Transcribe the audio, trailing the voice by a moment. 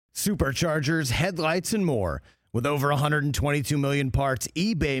superchargers, headlights, and more. With over 122 million parts,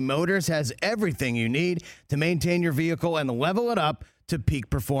 eBay Motors has everything you need to maintain your vehicle and level it up to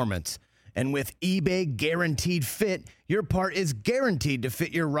peak performance. And with eBay Guaranteed Fit, your part is guaranteed to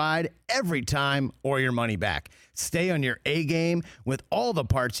fit your ride every time or your money back. Stay on your A-game with all the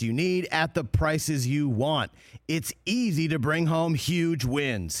parts you need at the prices you want. It's easy to bring home huge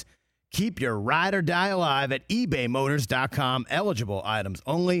wins. Keep your ride or die alive at ebaymotors.com. Eligible items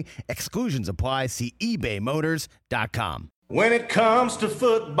only. Exclusions apply. See ebaymotors.com. When it comes to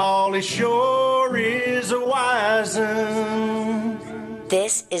football, he sure is a wisin'.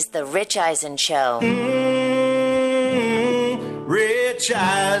 This is the Rich Eisen Show. Rich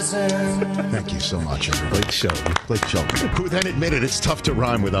Eisen. Thank you so much, everybody. Blake Show. Who then admitted it's tough to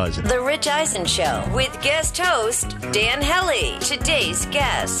rhyme with Eisen. The Rich Eisen Show with guest host Dan Hellie. Today's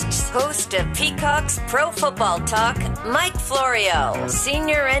guests, host of Peacock's Pro Football Talk, Mike Florio,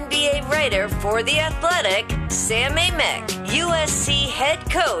 senior NBA writer for The Athletic, Sam Amick, USC head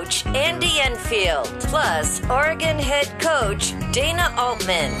coach Andy Enfield, plus Oregon head coach Dana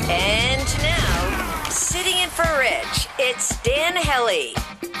Altman. And now, sitting in for Rich, it's Dan Hellie.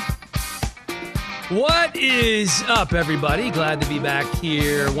 What is up, everybody? Glad to be back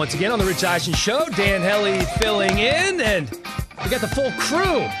here once again on the Rich Eisen Show. Dan Hellie filling in, and we got the full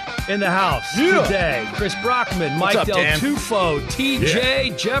crew in the house today. Chris Brockman, Mike up, Del Dan? Tufo,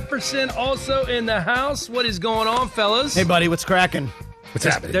 TJ Jefferson also in the house. What is going on, fellas? Hey, buddy, what's cracking? What's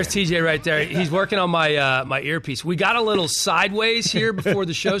happening? There's TJ right there. He's working on my my earpiece. We got a little sideways here before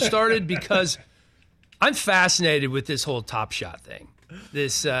the show started because I'm fascinated with this whole Top Shot thing.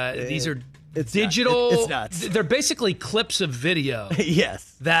 These are digital. It's nuts. They're basically clips of video.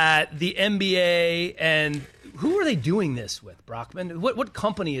 Yes. That the NBA and who are they doing this with, Brockman? What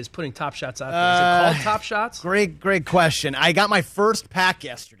company is putting Top Shots out there? Is it called Top Shots? Great question. I got my first pack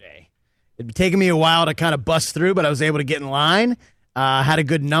yesterday. It'd taken me a while to kind of bust through, but I was able to get in line. Had a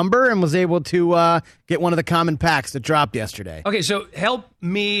good number and was able to get one of the common packs that dropped yesterday. Okay, so help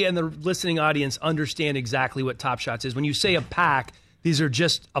me and the listening audience understand exactly what Top Shots is. When you say a pack, these are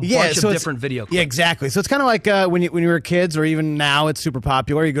just a bunch of different video clips. Yeah, exactly. So it's kind of like when you were kids, or even now it's super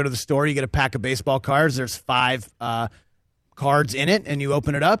popular. You go to the store, you get a pack of baseball cards. There's 5 cards in it, and you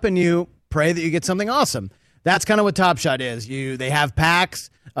open it up and you pray that you get something awesome. That's kind of what Top Shot is. They have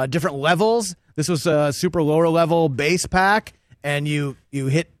packs, different levels. This was a super lower level base pack, and you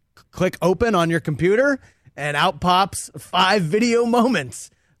click open on your computer, and out pops 5 video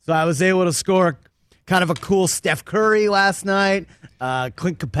moments. So I was able to score kind of a cool Steph Curry last night,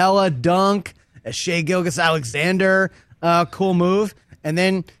 Clint Capella dunk, a Shai Gilgeous-Alexander cool move, and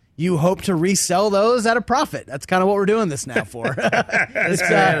then you hope to resell those at a profit. That's kind of what we're doing this now for.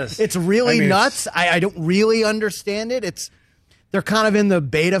 It's really nuts. I don't really understand it. They're kind of in the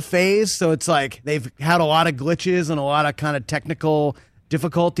beta phase, so it's like they've had a lot of glitches and a lot of kind of technical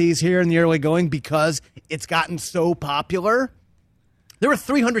difficulties here in the early going because it's gotten so popular. There were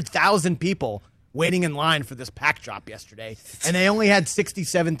 300,000 people waiting in line for this pack drop yesterday, and they only had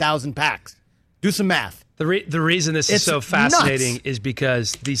 67,000 packs. Do some math. The reason this is so It's fascinating nuts. is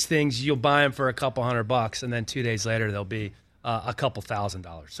because these things, you'll buy them for a couple $100, and then 2 days later they'll be a couple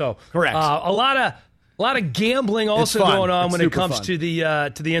 $1,000s. So Correct. A lot of gambling also It's fun. going on It's when it super comes fun. to the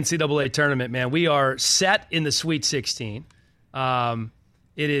NCAA tournament. Man, we are set in the Sweet 16.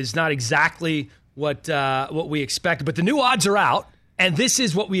 It is not exactly what we expected, but the new odds are out. And this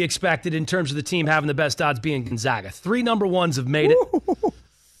is what we expected in terms of the team having the best odds being Gonzaga. 3 number ones have made it.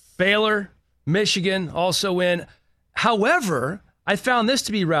 Baylor, Michigan also in. However, I found this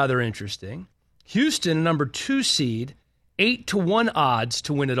to be rather interesting. Houston, a number 2 seed, 8-1 odds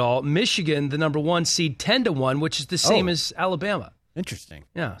to win it all. Michigan, the number 1 seed, 10-1, which is the same as Alabama. Interesting.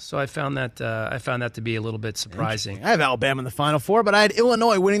 Yeah, so I found that to be a little bit surprising. I have Alabama in the Final Four, but I had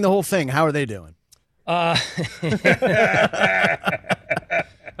Illinois winning the whole thing. How are they doing?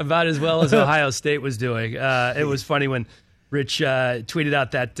 About as well as Ohio State was doing. It was funny when Rich tweeted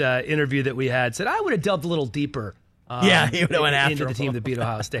out that interview that we had, said, I would have delved a little deeper He would have went after into the them. team that beat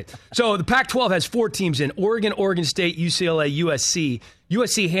Ohio State. So the Pac-12 has 4 teams in: Oregon, Oregon State, UCLA, USC.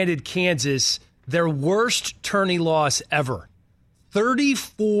 USC handed Kansas their worst tourney loss ever.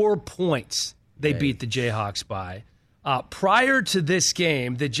 34 points they beat the Jayhawks by. Prior to this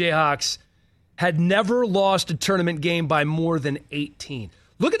game, the Jayhawks had never lost a tournament game by more than 18.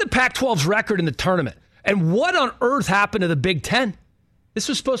 Look at the Pac-12's record in the tournament. And what on earth happened to the Big Ten? This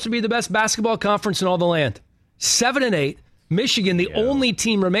was supposed to be the best basketball conference in all the land. 7-8. Michigan, the only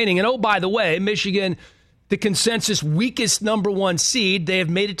team remaining. And oh, by the way, Michigan, the consensus weakest number 1 seed. They have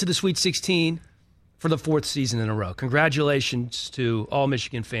made it to the Sweet 16 for the 4th season in a row. Congratulations to all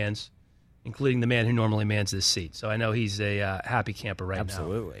Michigan fans, including the man who normally mans this seat. So I know he's a happy camper right now.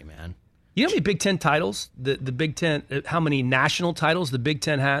 Absolutely, man. You know how many Big Ten titles, the Big Ten, how many national titles the Big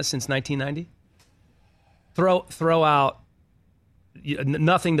Ten has since 1990? Throw out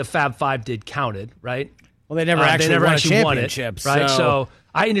nothing the Fab Five did counted, right? Well, they never actually won a championship, right? So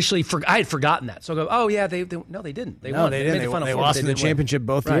I initially I had forgotten that. So I go, oh yeah, they no, they didn't. They won. They didn't. They lost in the championship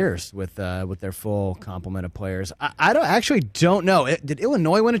both years with their full complement of players. I don't know. Did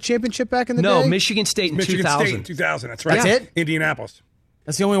Illinois win a championship back in the day? No, Michigan State in 2000. State in 2000. That's right. That's it. Indianapolis.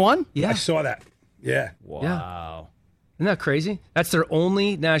 That's the only one? Yeah, I saw that. Yeah. Wow. Yeah. Isn't that crazy? That's their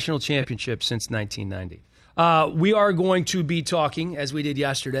only national championship since 1990. We are going to be talking, as we did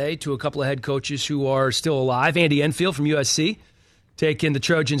yesterday, to a couple of head coaches who are still alive. Andy Enfield from USC, taking the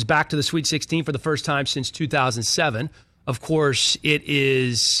Trojans back to the Sweet 16 for the first time since 2007. Of course, it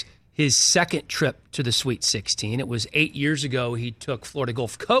is his second trip to the Sweet 16. It was 8 years ago he took Florida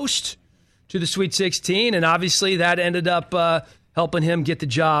Gulf Coast to the Sweet 16, and obviously that ended up helping him get the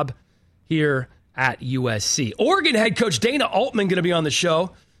job here at USC. Oregon head coach Dana Altman going to be on the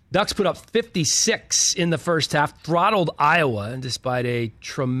show. Ducks put up 56 in the first half, throttled Iowa, and despite a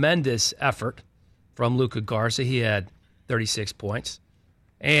tremendous effort from Luka Garza, he had 36 points.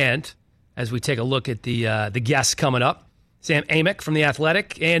 And as we take a look at the guests coming up, Sam Amick from The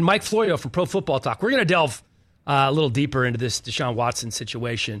Athletic and Mike Florio from Pro Football Talk. We're going to delve a little deeper into this Deshaun Watson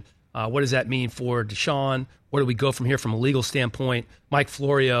situation. What does that mean for Deshaun? Where do we go from here from a legal standpoint? Mike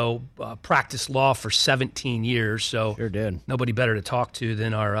Florio practiced law for 17 years, so sure did. Nobody better to talk to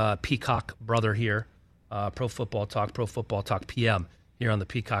than our Peacock brother here, Pro Football Talk PM here on the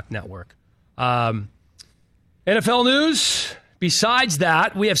Peacock Network. NFL news. Besides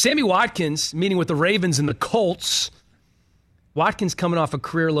that, we have Sammy Watkins meeting with the Ravens and the Colts. Watkins coming off a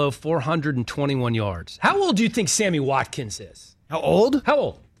career low 421 yards. How old do you think Sammy Watkins is? How old?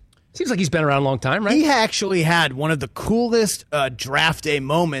 Seems like he's been around a long time, right? He actually had one of the coolest draft day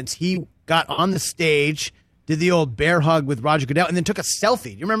moments. He got on the stage, did the old bear hug with Roger Goodell, and then took a selfie.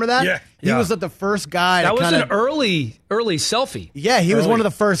 Do you remember that? Yeah. He was like the first guy. That was an early selfie. Yeah, he was one of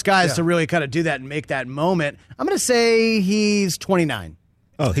the first guys to really kind of do that and make that moment. I'm going to say he's 29.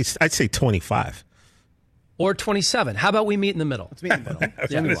 Oh, I'd say 25. Or 27. How about we meet in the middle? Let's meet in the middle. I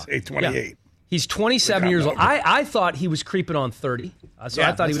was going to say 28. Yeah. He's 27 years old. I thought he was creeping on 30. So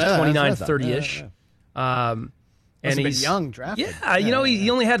I thought he was 29, 30-ish. And he's young, drafted. Yeah, he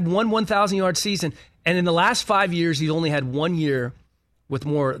only had one 1,000-yard season. And in the last 5 years, he's only had 1 year with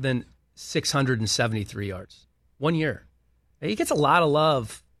more than 673 yards. 1 year. He gets a lot of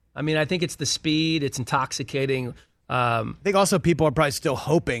love. I mean, I think it's the speed. It's intoxicating. I think also people are probably still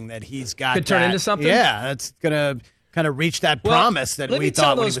hoping that he's got could turn into something. Yeah, that's going to kind of reach that promise that we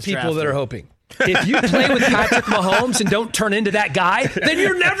thought when he was drafted. Let me tell those people that are hoping. If you play with Patrick Mahomes and don't turn into that guy, then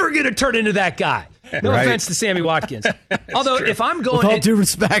you're never going to turn into that guy. No offense to Sammy Watkins. Although, if I'm going... With all due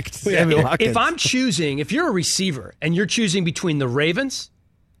respect, Sammy Watkins. If I'm choosing, if you're a receiver and you're choosing between the Ravens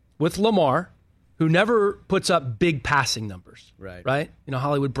with Lamar, who never puts up big passing numbers, right?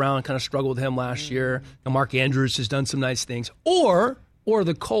 Hollywood Brown kind of struggled with him last year. Mark Andrews has done some nice things. Or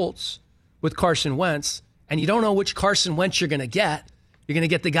the Colts with Carson Wentz, and you don't know which Carson Wentz you're going to get. You're going to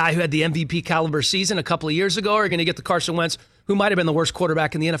get the guy who had the MVP caliber season a couple of years ago, or you're going to get the Carson Wentz who might have been the worst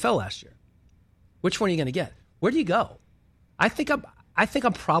quarterback in the NFL last year. Which one are you going to get? Where do you go? I think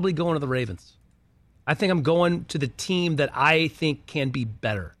I'm probably going to the Ravens. I think I'm going to the team that I think can be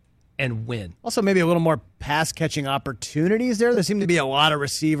better and win. Also, maybe a little more pass-catching opportunities there. There seem to be a lot of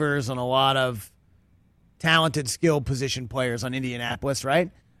receivers and a lot of talented skill position players on Indianapolis,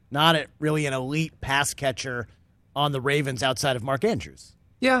 right? Not really an elite pass catcher on the Ravens outside of Mark Andrews.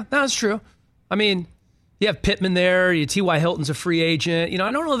 Yeah, that's true. I mean, you have Pittman there. T.Y. Hilton's a free agent. I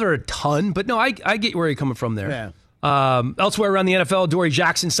don't know there are a ton, but no, I get where you're coming from there. Yeah. Elsewhere around the NFL, Adoree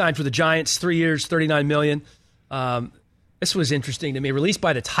Jackson signed for the Giants, 3 years, $39 million. This was interesting to me. Released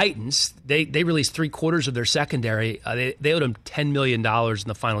by the Titans, they released 3/4 of their secondary. They owed him $10 million in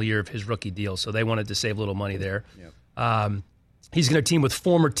the final year of his rookie deal, so they wanted to save a little money there. Yep. He's going to team with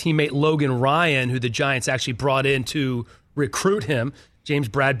former teammate Logan Ryan, who the Giants actually brought in to recruit him. James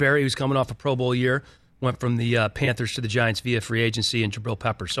Bradbury, who's coming off a Pro Bowl year, went from the Panthers to the Giants via free agency, and Jabril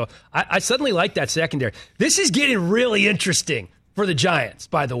Peppers. So I suddenly like that secondary. This is getting really interesting for the Giants,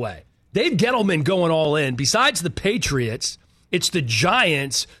 by the way. Dave Gettleman going all in. Besides the Patriots, it's the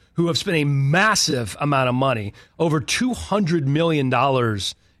Giants who have spent a massive amount of money, over $200 million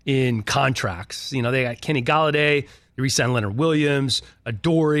in contracts. They got Kenny Galladay. They re-signed Leonard Williams,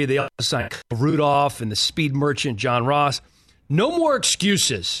 Adoree. They also signed Rudolph and the speed merchant John Ross. No more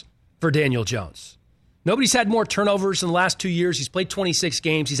excuses for Daniel Jones. Nobody's had more turnovers in the last 2 years. He's played 26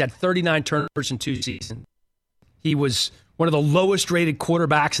 games. He's had 39 turnovers in 2 seasons. He was one of the lowest-rated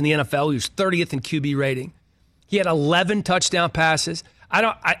quarterbacks in the NFL. He was 30th in QB rating. He had 11 touchdown passes.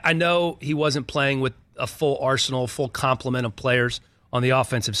 I know he wasn't playing with a full arsenal, full complement of players on the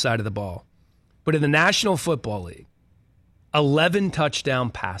offensive side of the ball. But in the National Football League, 11 touchdown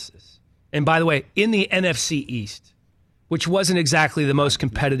passes. And by the way, in the NFC East, which wasn't exactly the most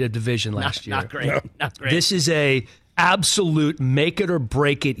competitive division last year. Not great. No. Not great. This is a absolute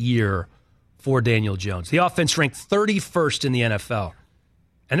make-it-or-break-it year for Daniel Jones. The offense ranked 31st in the NFL,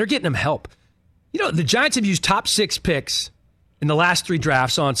 and they're getting him help. You know, the Giants have used top 6 picks in the last 3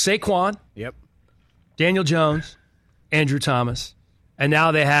 drafts on Saquon, Yep. Daniel Jones, Andrew Thomas, and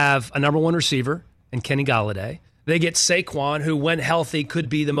now they have a number 1 receiver in Kenny Golladay. They get Saquon, who, when healthy, could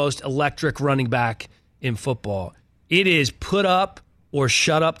be the most electric running back in football. It is put up or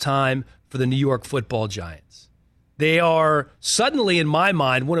shut up time for the New York Football Giants. They are suddenly, in my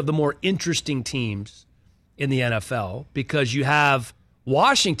mind, one of the more interesting teams in the NFL because you have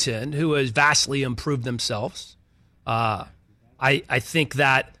Washington, who has vastly improved themselves. I think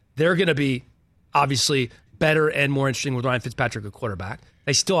that they're going to be obviously better and more interesting with Ryan Fitzpatrick at quarterback.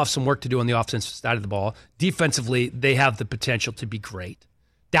 They still have some work to do on the offensive side of the ball. Defensively, they have the potential to be great.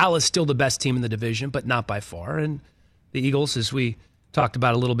 Dallas still the best team in the division, but not by far. And the Eagles, as we talked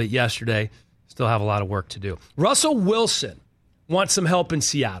about a little bit yesterday, still have a lot of work to do. Russell Wilson wants some help in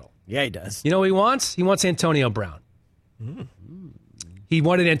Seattle. Yeah, he does. You know what he wants? He wants Antonio Brown. He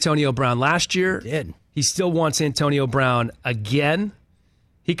wanted Antonio Brown last year. He did. He still wants Antonio Brown again.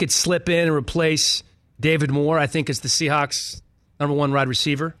 He could slip in and replace David Moore, I think, as the Seahawks' number 1 wide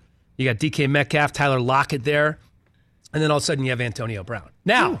receiver. You got DK Metcalf, Tyler Lockett there. And then all of a sudden you have Antonio Brown.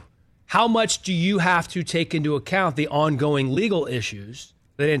 Now, how much do you have to take into account the ongoing legal issues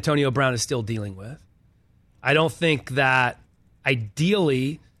that Antonio Brown is still dealing with? I don't think that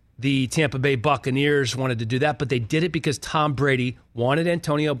ideally the Tampa Bay Buccaneers wanted to do that, but they did it because Tom Brady wanted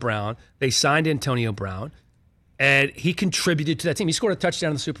Antonio Brown. They signed Antonio Brown, and he contributed to that team. He scored a touchdown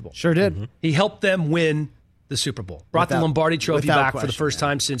in the Super Bowl. Sure did. He helped them win the Super Bowl. Brought the Lombardi Trophy back for the first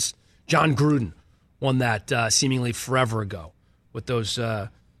time since John Gruden won that seemingly forever ago with those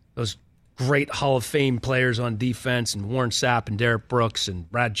great Hall of Fame players on defense and Warren Sapp and Derek Brooks and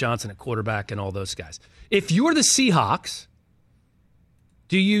Brad Johnson at quarterback and all those guys. If you're the Seahawks,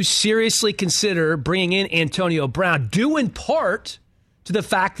 do you seriously consider bringing in Antonio Brown, due in part to the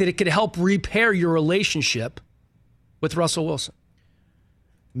fact that it could help repair your relationship with Russell Wilson?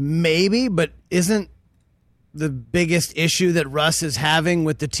 Maybe, but isn't the biggest issue that Russ is having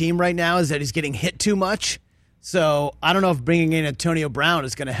with the team right now is that he's getting hit too much? So I don't know if bringing in Antonio Brown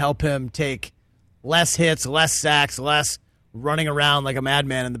is going to help him take less hits, less sacks, less running around like a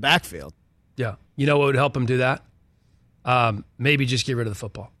madman in the backfield. Yeah. You know what would help him do that? Maybe just get rid of the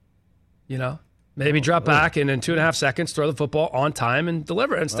football. You know? Maybe drop back and in 2.5 seconds throw the football on time and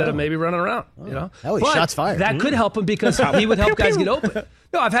deliver it instead of maybe running around. You know? Hellie, shots fired. That could help him because he would help guys get open.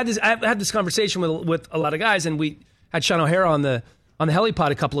 No, I've had this conversation with a lot of guys, and we had Sean O'Hara on the Hellie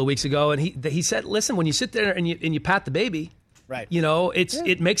pod a couple of weeks ago, and he said, listen, when you sit there and you pat the baby, right? You know,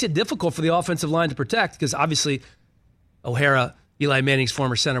 it makes it difficult for the offensive line to protect because obviously O'Hara, Eli Manning's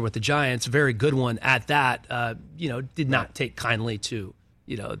former center with the Giants, very good one at that, did not take kindly to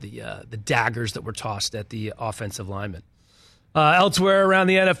the daggers that were tossed at the offensive linemen. Elsewhere around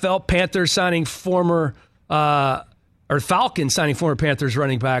the NFL, Falcons signing former Panthers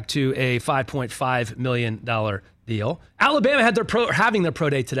running back to a $5.5 million deal. Alabama having their pro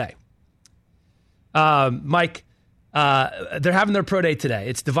day today. Mike, they're having their pro day today.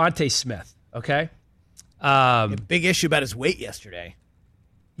 It's Devontae Smith, okay? Big issue about his weight yesterday.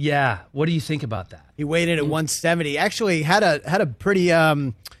 Yeah, what do you think about that? He weighed in at 170. Actually had a pretty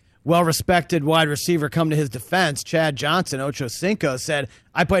well-respected wide receiver come to his defense. Chad Johnson, Ocho Cinco, said,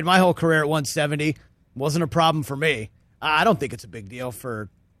 I played my whole career at 170. Wasn't a problem for me. I don't think it's a big deal for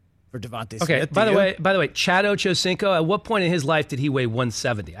Devontae Smith. Okay, by the way, Chad Ocho Cinco, at what point in his life did he weigh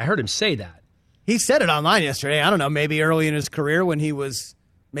 170? I heard him say that. He said it online yesterday. I don't know, maybe early in his career when he was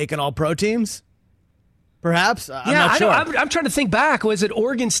making all-pro teams. Perhaps? I'm not sure. I'm trying to think back. Was it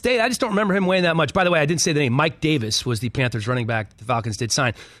Oregon State? I just don't remember him weighing that much. By the way, I didn't say the name. Mike Davis was the Panthers running back that the Falcons did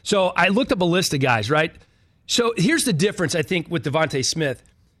sign. So I looked up a list of guys, right? So here's the difference, I think, with Devontae Smith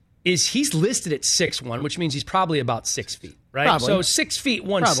is he's listed at 6'1", which means he's probably about 6 feet, right? Probably. So 6 feet,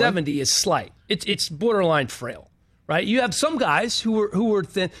 170 is slight. It's borderline frail, right? You have some guys who were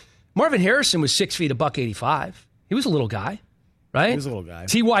thin. Marvin Harrison was 6 feet, $185. He was a little guy, right? He was a little guy.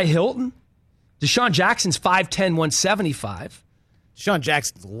 T.Y. Hilton. Deshaun Jackson's 5'10", 175. Deshaun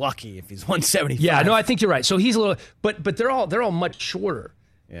Jackson's lucky if he's 175. Yeah, no, I think you're right. So he's a little, but they're all much shorter.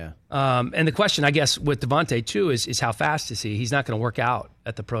 Yeah. And the question, I guess, with Devontae too is how fast is he? He's not going to work out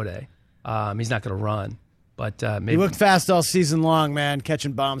at the pro day. He's not going to run. But maybe he looked fast all season long, man,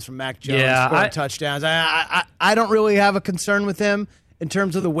 catching bombs from Mac Jones, scoring touchdowns. I don't really have a concern with him in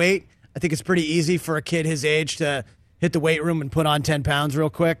terms of the weight. I think it's pretty easy for a kid his age to hit the weight room and put on 10 pounds real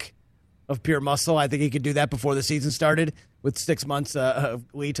quick of pure muscle. I think he could do that before the season started with 6 months of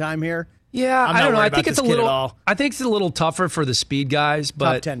lead time here. Yeah, I don't know. I think it's a little. I think it's a little tougher for the speed guys,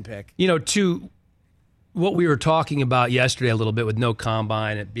 but top 10 pick. To what we were talking about yesterday a little bit with no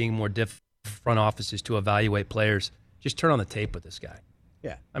combine and being more difficult front offices to evaluate players. Just turn on the tape with this guy.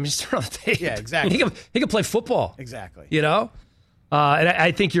 Yeah, I mean, just turn on the tape. Yeah, exactly. He can play football. Exactly. And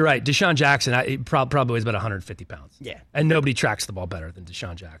I think you're right. Deshaun Jackson he probably weighs about 150 pounds. Yeah, and nobody tracks the ball better than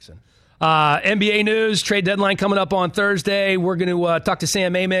Deshaun Jackson. NBA news, trade deadline coming up on Thursday. We're going to talk to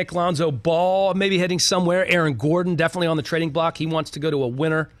Sam Amick, Lonzo Ball, maybe heading somewhere. Aaron Gordon, definitely on the trading block. He wants to go to a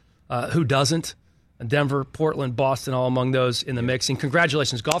winner. Who doesn't? Denver, Portland, Boston, all among those in the mix. And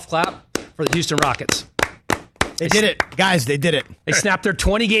congratulations, golf clap for the Houston Rockets. They did it. Guys, they did it. They snapped their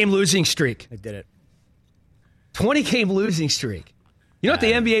 20-game losing streak. They did it. 20-game losing streak. You know what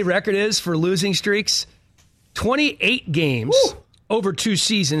the NBA record is for losing streaks? 28 games. Woo! Over 2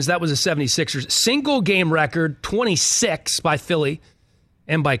 seasons. That was a 76ers. Single game record, 26 by Philly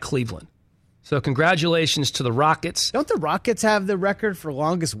and by Cleveland. So congratulations to the Rockets. Don't the Rockets have the record for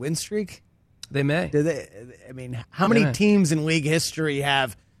longest win streak? They may. Do they? I mean, how many teams in league history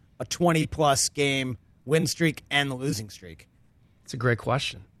have a 20-plus game win streak and the losing streak? That's a great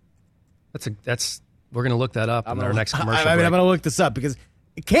question. We're going to look that up in our next commercial I'm break. going to look this up because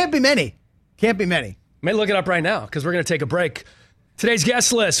it can't be many. Can't be many. May look it up right now because we're going to take a break. Today's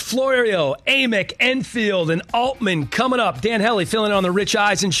guest list, Florio, Amick, Enfield, and Altman coming up. Dan Hellie filling in on the Rich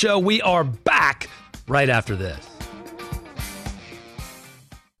Eisen Show. We are back right after this.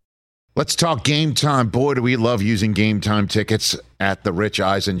 Let's talk Game Time. Boy, do we love using Game Time tickets at the Rich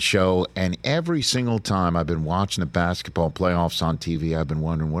Eisen Show. And every single time I've been watching the basketball playoffs on TV, I've been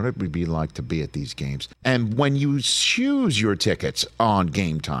wondering what it would be like to be at these games. And when you choose your tickets on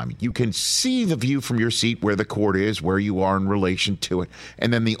Game Time, you can see the view from your seat where the court is, where you are in relation to it.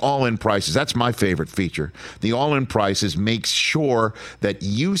 And then the all-in prices. That's my favorite feature. The all-in prices makes sure that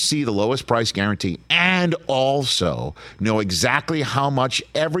you see the lowest price guarantee and also know exactly how much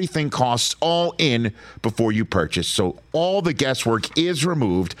everything costs all in before you purchase. So all the guesswork is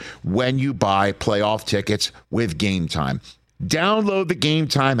removed when you buy playoff tickets with Game Time. Download the Game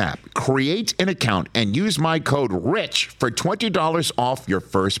Time app, create an account, and use my code RICH for $20 off your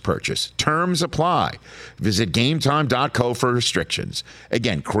first purchase. Terms apply. Visit GameTime.co for restrictions.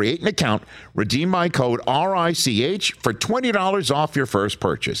 Again, create an account, redeem my code RICH for $20 off your first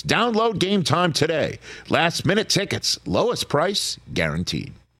purchase. Download Game Time today. Last minute tickets, lowest price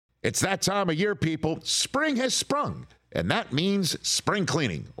guaranteed. It's that time of year, people. Spring has sprung, and that means spring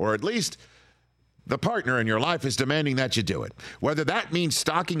cleaning, or at least the partner in your life is demanding that you do it. Whether that means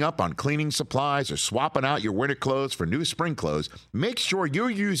stocking up on cleaning supplies or swapping out your winter clothes for new spring clothes, make sure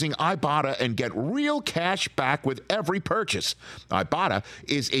you're using Ibotta and get real cash back with every purchase. Ibotta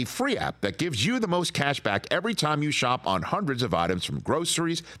is a free app that gives you the most cash back every time you shop on hundreds of items, from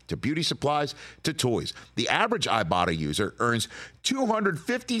groceries to beauty supplies to toys. The average Ibotta user earns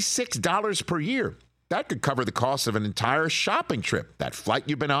 $256 per year. That could cover the cost of an entire shopping trip, that flight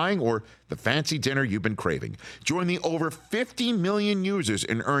you've been eyeing, or the fancy dinner you've been craving. Join the over 50 million users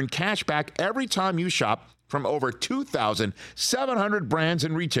and earn cash back every time you shop from over 2,700 brands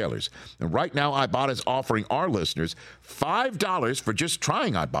and retailers. And right now, Ibotta is offering our listeners $5 for just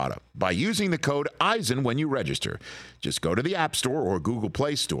trying Ibotta by using the code EISEN when you register. Just go to the App Store or Google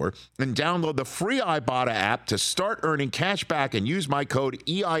Play Store and download the free Ibotta app to start earning cash back and use my code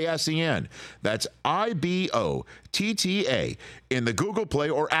EISEN. That's IBOTTA in the Google Play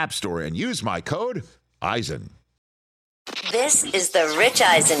or App Store and use my code EISEN. This is the Rich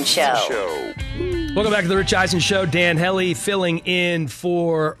Eisen Show. Welcome back to the Rich Eisen Show. Dan Hellie filling in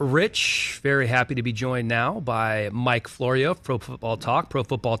for Rich. Very happy to be joined now by Mike Florio, Pro Football Talk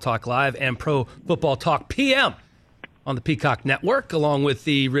Live, and Pro Football Talk PM on the Peacock Network, along with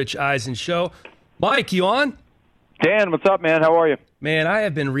the Rich Eisen Show. Mike, you on? Dan, what's up, man? How are you? Man, I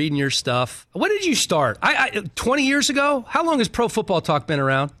have been reading your stuff. When did you start? 20 years ago? How long has Pro Football Talk been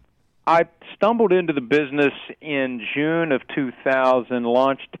around? I stumbled into the business in June of 2000,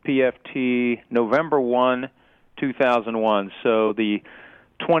 launched PFT November 1, 2001. So the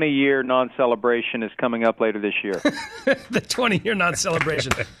 20-year non-celebration is coming up later this year. The 20-year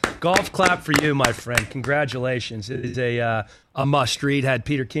non-celebration. Golf clap for you, my friend. Congratulations. It is a must-read. Had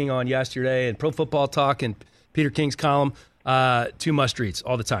Peter King on yesterday and Pro Football Talk and Peter King's column. 2 must-reads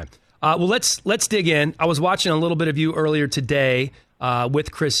all the time. Well, let's dig in. I was watching a little bit of you earlier today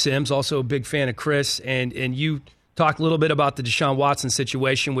with Chris Sims, also a big fan of Chris, and you talked a little bit about the Deshaun Watson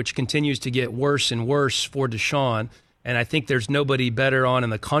situation, which continues to get worse and worse for Deshaun. And I think there's nobody better on in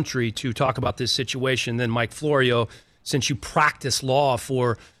the country to talk about this situation than Mike Florio, since you practiced law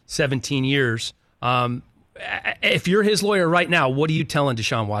for 17 years. If you're his lawyer right now, what are you telling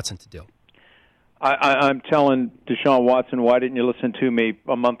Deshaun Watson to do? I'm telling Deshaun Watson, why didn't you listen to me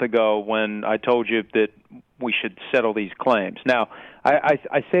a month ago when I told you that we should settle these claims? Now,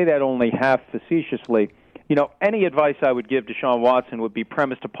 I say that only half facetiously. You know, any advice I would give Deshaun Watson would be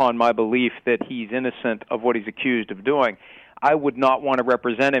premised upon my belief that he's innocent of what he's accused of doing. I would not want to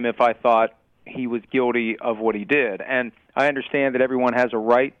represent him if I thought he was guilty of what he did. And I understand that everyone has a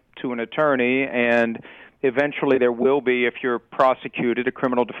right to an attorney, and eventually there will be, if you're prosecuted, a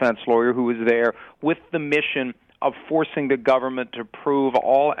criminal defense lawyer who is there with the mission of forcing the government to prove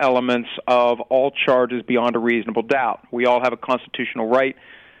all elements of all charges beyond a reasonable doubt. We all have a constitutional right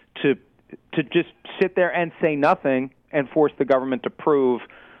to just sit there and say nothing and force the government to prove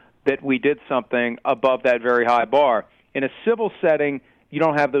that we did something above that very high bar. In a civil setting, you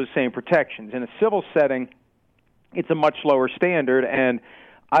don't have those same protections. In a civil setting, it's a much lower standard, and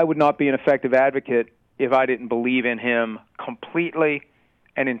I would not be an effective advocate if I didn't believe in him completely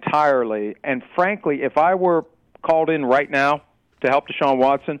and entirely. And frankly, if I were called in right now to help Deshaun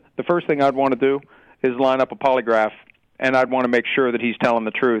Watson, the first thing I'd want to do is line up a polygraph, and I'd want to make sure that he's telling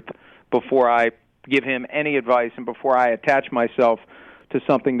the truth before I give him any advice and before I attach myself to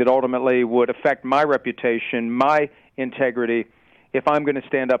something that ultimately would affect my reputation, my integrity, if I'm going to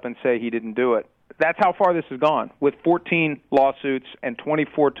stand up and say he didn't do it. That's how far this has gone, with 14 lawsuits and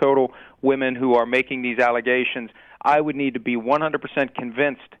 24 total women who are making these allegations. I would need to be 100%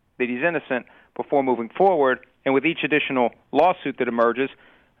 convinced that he's innocent before moving forward. And with each additional lawsuit that emerges,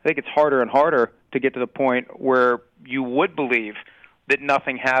 I think it's harder and harder to get to the point where you would believe that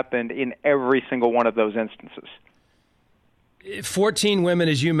nothing happened in every single one of those instances. 14 women,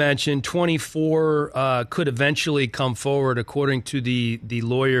 as you mentioned, 24 could eventually come forward, according to the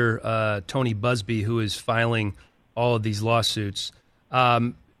lawyer, Tony Busby, who is filing all of these lawsuits.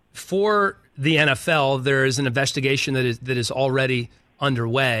 For the NFL, there is an investigation that is already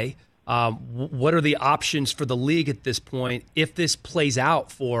underway. What are the options for the league at this point if this plays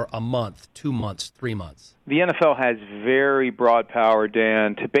out for a month, 2 months, 3 months? The NFL has very broad power,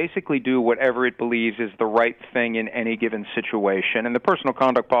 Dan, to basically do whatever it believes is the right thing in any given situation. And the personal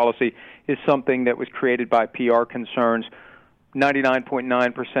conduct policy is something that was created by PR concerns.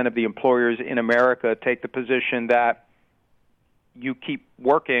 99.9% of the employers in America take the position that you keep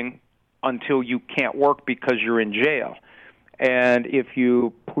working until you can't work because you're in jail. And if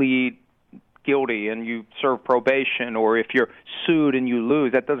you plead guilty and you serve probation, or if you're sued and you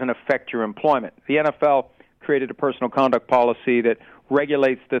lose, that doesn't affect your employment. The NFL created a personal conduct policy that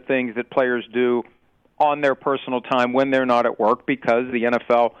regulates the things that players do on their personal time when they're not at work, because the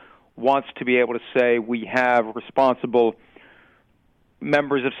NFL wants to be able to say we have responsible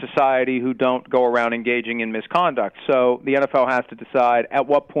members of society who don't go around engaging in misconduct. So the NFL has to decide at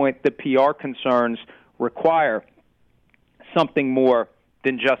what point the PR concerns require something more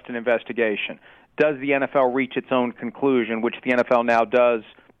than just an investigation. Does the NFL reach its own conclusion, which the NFL now does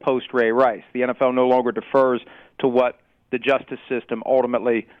post-Ray Rice? The NFL no longer defers to what the justice system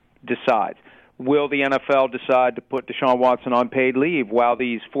ultimately decides. Will the NFL decide to put Deshaun Watson on paid leave while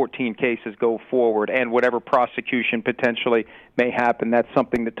these 14 cases go forward and whatever prosecution potentially may happen? That's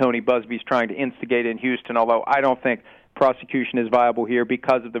something that Tony Busby is trying to instigate in Houston, although I don't think prosecution is viable here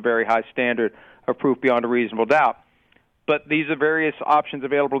because of the very high standard of proof beyond a reasonable doubt. But these are various options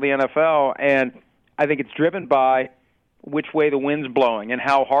available to the NFL, and I think it's driven by which way the wind's blowing and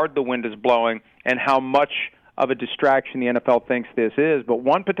how hard the wind is blowing and how much of a distraction the NFL thinks this is. But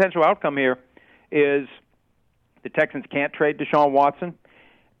one potential outcome here is the Texans can't trade Deshaun Watson,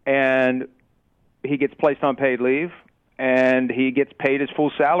 and he gets placed on paid leave, and he gets paid his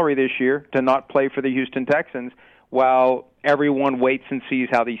full salary this year to not play for the Houston Texans while everyone waits and sees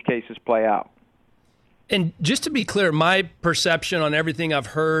how these cases play out. And just to be clear, my perception on everything I've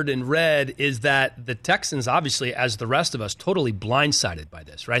heard and read is that the Texans, obviously, as the rest of us, totally blindsided by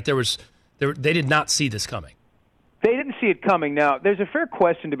this, right? They did not see this coming. They didn't see it coming. Now, there's a fair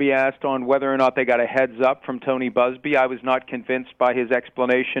question to be asked on whether or not they got a heads up from Tony Busby. I was not convinced by his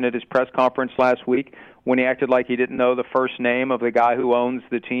explanation at his press conference last week when he acted like he didn't know the first name of the guy who owns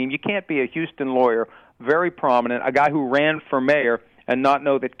the team. You can't be a Houston lawyer, very prominent, a guy who ran for mayor, and not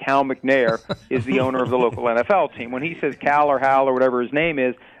know that Cal McNair is the owner of the local NFL team. When he says Cal or Hal or whatever his name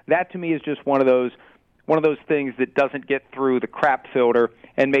is, that to me is just one of those things that doesn't get through the crap filter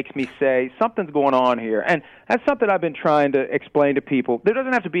and makes me say something's going on here. And that's something I've been trying to explain to people. There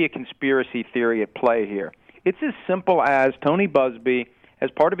doesn't have to be a conspiracy theory at play here. It's as simple as Tony Buzbee, as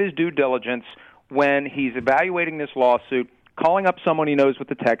part of his due diligence, when he's evaluating this lawsuit, calling up someone he knows with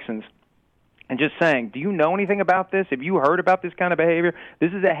the Texans and just saying, do you know anything about this? Have you heard about this kind of behavior?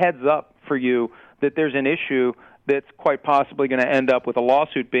 This is a heads up for you that there's an issue that's quite possibly going to end up with a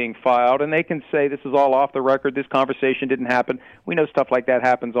lawsuit being filed, and they can say this is all off the record, this conversation didn't happen. We know stuff like that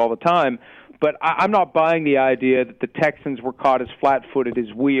happens all the time, but I'm not buying the idea that the Texans were caught as flat-footed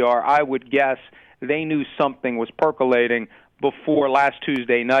as we are. I would guess they knew something was percolating before last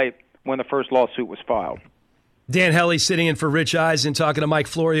Tuesday night when the first lawsuit was filed. Dan Hellie sitting in for Rich Eisen, talking to Mike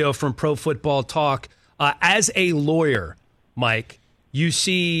Florio from Pro Football Talk. As a lawyer, Mike, you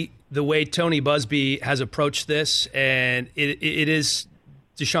see the way Tony Buzbee has approached this, and it is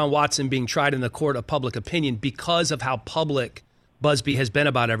Deshaun Watson being tried in the court of public opinion because of how public Buzbee has been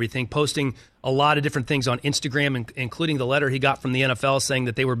about everything, posting a lot of different things on Instagram, including the letter he got from the NFL saying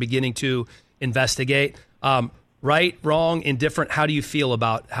that they were beginning to investigate. Right, wrong, indifferent, how do you feel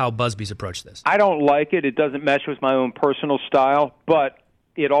about how Buzbee's approached this? I don't like it. It doesn't mesh with my own personal style, but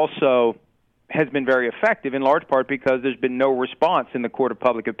it also has been very effective in large part because there's been no response in the court of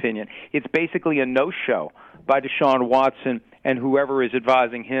public opinion. It's basically a no-show by Deshaun Watson and whoever is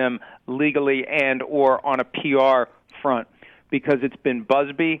advising him legally and or on a PR front, because it's been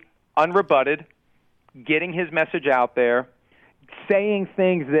Buzbee unrebutted, getting his message out there, saying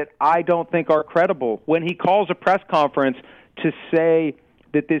things that I don't think are credible. When he calls a press conference to say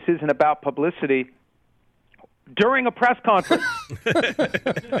that this isn't about publicity, during a press conference,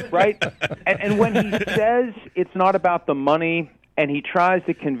 right? And when he says it's not about the money, and he tries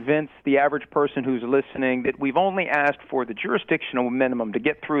to convince the average person who's listening that we've only asked for the jurisdictional minimum to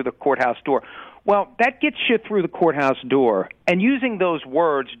get through the courthouse door, well, that gets you through the courthouse door. And using those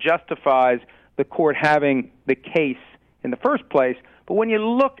words justifies the court having the case in the first place. But when you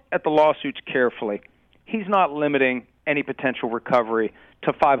look at the lawsuits carefully, he's not limiting any potential recovery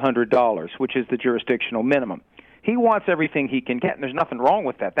to $500, which is the jurisdictional minimum. He wants everything he can get, and there's nothing wrong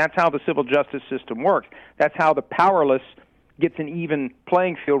with that. That's how the civil justice system works. That's how the powerless gets an even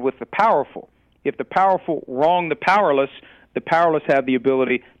playing field with the powerful. If the powerful wrong the powerless have the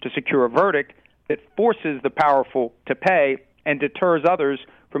ability to secure a verdict that forces the powerful to pay and deters others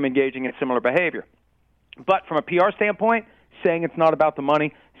from engaging in similar behavior. But from a PR standpoint, saying it's not about the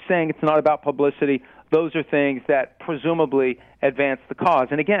money, saying it's not about publicity, those are things that presumably advance the cause.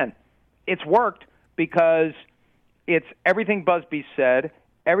 And again, it's worked because it's everything Buzbee said,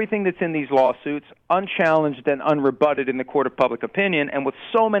 everything that's in these lawsuits, unchallenged and unrebutted in the court of public opinion. And with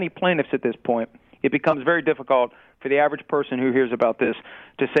so many plaintiffs at this point, it becomes very difficult for the average person who hears about this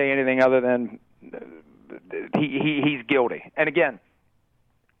to say anything other than he's guilty. And again,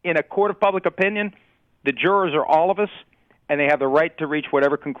 in a court of public opinion, the jurors are all of us, and they have the right to reach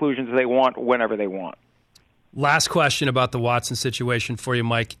whatever conclusions they want whenever they want. Last question about the Watson situation for you,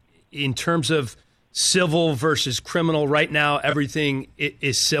 Mike. In terms of civil versus criminal, right now everything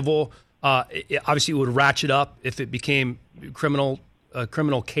is civil. Obviously, it would ratchet up if it became a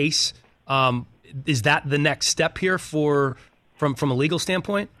criminal case. Is that the next step here from a legal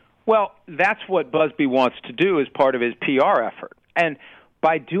standpoint? Well, that's what Buzbee wants to do as part of his PR effort. And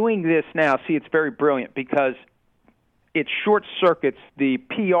by doing this now, see, it's very brilliant because it short-circuits the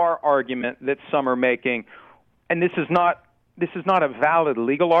PR argument that some are making. And this is not a valid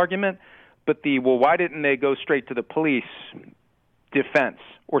legal argument, but why didn't they go straight to the police defense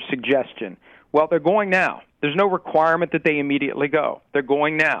or suggestion? Well, they're going now. There's no requirement that they immediately go. They're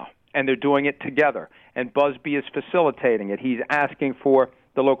going now, and they're doing it together. And Buzbee is facilitating it. He's asking for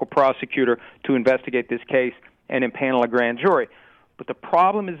the local prosecutor to investigate this case and impanel a grand jury. But the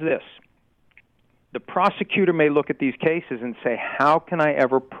problem is this. The prosecutor may look at these cases and say, how can I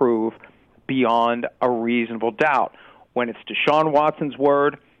ever prove beyond a reasonable doubt when it's Deshaun Watson's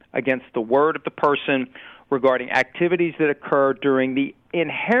word against the word of the person regarding activities that occur during the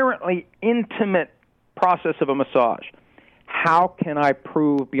inherently intimate process of a massage? How can I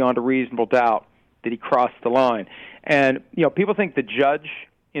prove beyond a reasonable doubt that he crossed the line? And, people think the judge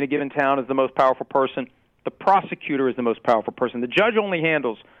in a given town is the most powerful person. The prosecutor is the most powerful person. The judge only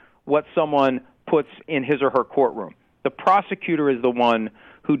handles what someone puts in his or her courtroom. The prosecutor is the one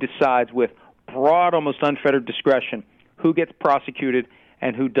who decides with broad, almost unfettered discretion who gets prosecuted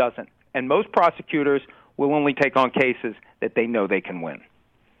and who doesn't. And most prosecutors will only take on cases that they know they can win.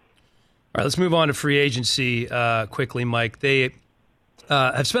 All right, let's move on to free agency quickly, Mike.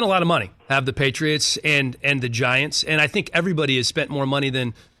 have spent a lot of money, have the Patriots and the Giants. And I think everybody has spent more money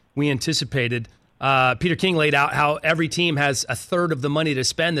than we anticipated. Peter King laid out how every team has a third of the money to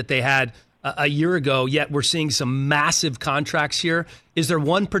spend that they had a year ago, yet we're seeing some massive contracts here. Is there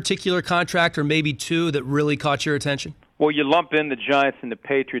one particular contract or maybe two that really caught your attention? Well, you lump in the Giants and the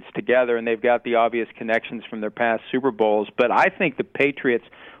Patriots together, and they've got the obvious connections from their past Super Bowls. But I think the Patriots,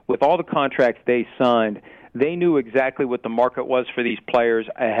 with all the contracts they signed, they knew exactly what the market was for these players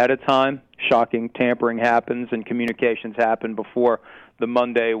ahead of time. Shocking, tampering happens and communications happen before the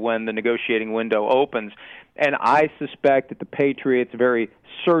Monday when the negotiating window opens. And I suspect that the Patriots very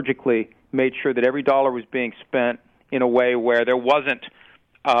surgically made sure that every dollar was being spent in a way where there wasn't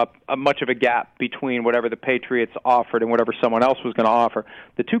much of a gap between whatever the Patriots offered and whatever someone else was going to offer.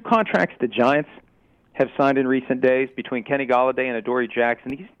 The two contracts the Giants have signed in recent days between Kenny Golladay and Adoree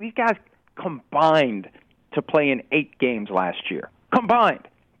Jackson, these guys combined to play in 8 games last year. Combined.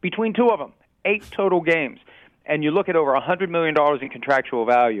 Between two of them. 8 total games. And you look at over $100 million in contractual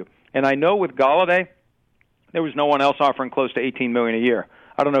value. And I know with Golladay, there was no one else offering close to $18 million a year.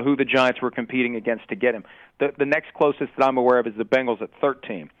 I don't know who the Giants were competing against to get him. The next closest that I'm aware of is the Bengals at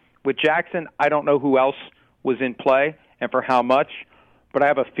 13. With Jackson, I don't know who else was in play and for how much, but I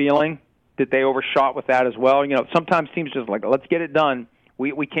have a feeling that they overshot with that as well. You know, sometimes teams just like, let's get it done.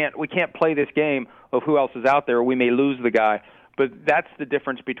 We can't play this game of who else is out there, or we may lose the guy. But that's the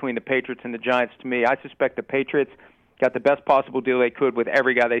difference between the Patriots and the Giants to me. I suspect the Patriots got the best possible deal they could with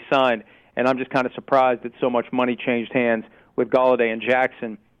every guy they signed, and I'm just kind of surprised that so much money changed hands with Golladay and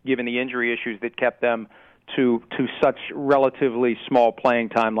Jackson, given the injury issues that kept them to such relatively small playing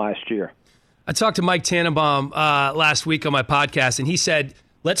time last year. I talked to Mike Tannenbaum last week on my podcast, and he said,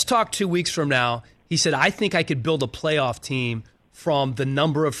 let's talk 2 weeks from now. He said, I think I could build a playoff team from the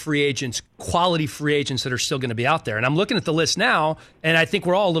number of free agents, quality free agents that are still going to be out there. And I'm looking at the list now, and I think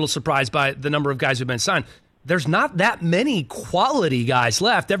we're all a little surprised by the number of guys who've been signed. There's not that many quality guys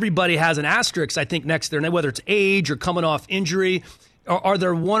left. Everybody has an asterisk, I think, next to their name, whether it's age or coming off injury. Are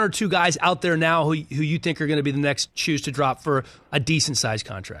there one or two guys out there now who you think are going to be the next shoes to drop for a decent-sized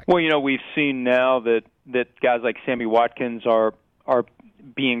contract? Well, you know, we've seen now that guys like Sammy Watkins are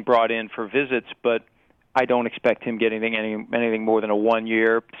being brought in for visits, but I don't expect him getting anything more than a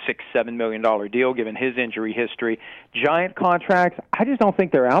 1-year, $6-7 million deal, given his injury history. Giant contracts, I just don't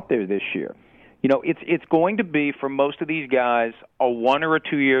think they're out there this year. You know, it's going to be, for most of these guys, a 1 or a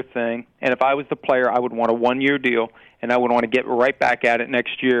 2 year thing. And if I was the player, I would want a 1-year deal, and I would want to get right back at it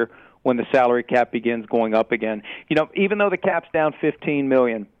next year when the salary cap begins going up again. You know, even though the cap's down $15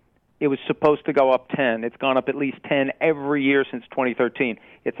 million, it was supposed to go up 10. It's gone up at least 10 every year since 2013.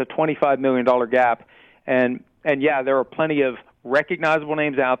 It's a $25 million gap. And yeah, there are plenty of recognizable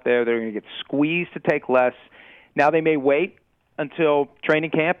names out there that are going to get squeezed to take less. Now they may wait until training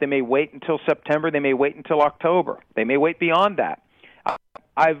camp. They may wait until September. They may wait until October. They may wait beyond that.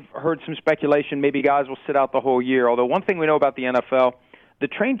 I've heard some speculation maybe guys will sit out the whole year, although one thing we know about the NFL, the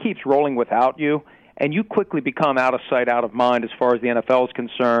train keeps rolling without you, and you quickly become out of sight, out of mind as far as the NFL is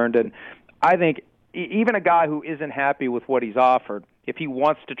concerned. And I think even a guy who isn't happy with what he's offered, if he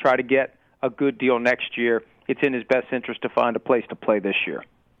wants to try to get a good deal next year, it's in his best interest to find a place to play this year.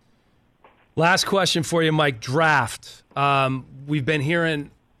 Last question for you, Mike. Draft. We've been hearing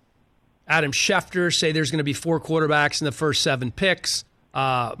Adam Schefter say there's going to be 4 quarterbacks in the first 7 picks.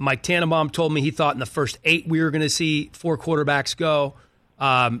 Mike Tannenbaum told me he thought in the first 8 we were going to see 4 quarterbacks go.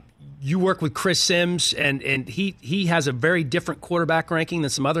 You work with Chris Sims, and he has a very different quarterback ranking than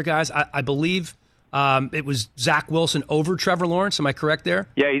some other guys. I believe it was Zach Wilson over Trevor Lawrence. Am I correct there?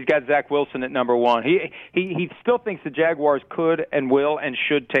 Yeah, he's got Zach Wilson at number 1. He still thinks the Jaguars could and will and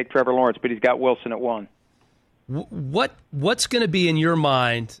should take Trevor Lawrence, but he's got Wilson at 1. What's going to be in your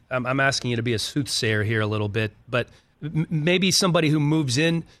mind? I'm asking you to be a soothsayer here a little bit, but maybe somebody who moves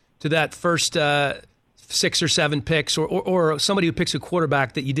in to that first 6 or 7 picks, or somebody who picks a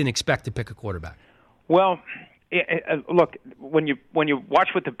quarterback that you didn't expect to pick a quarterback. Well, look, when you watch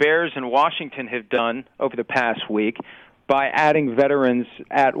what the Bears and Washington have done over the past week by adding veterans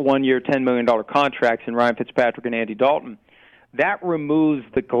at 1-year, $10 million contracts in Ryan Fitzpatrick and Andy Dalton, that removes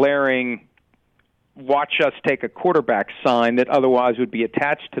the glaring watch us take a quarterback sign that otherwise would be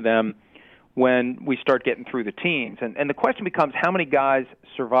attached to them when we start getting through the teens. And the question becomes, how many guys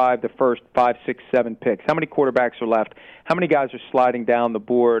survive the first 5, 6, 7 picks? How many quarterbacks are left? How many guys are sliding down the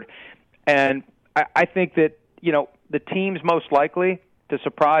board? And I think that, you know, the teams most likely to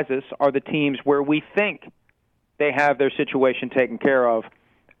surprise us are the teams where we think they have their situation taken care of,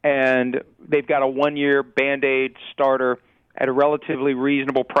 and they've got a 1-year Band-Aid starter at a relatively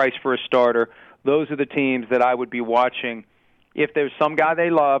reasonable price for a starter. Those are the teams that I would be watching if there's some guy they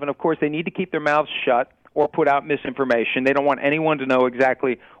love, and of course they need to keep their mouths shut or put out misinformation. They don't want anyone to know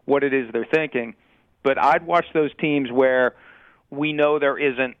exactly what it is they're thinking. But I'd watch those teams where we know there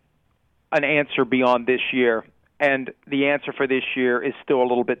isn't an answer beyond this year, and the answer for this year is still a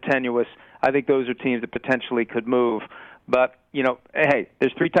little bit tenuous. I think those are teams that potentially could move. But, hey,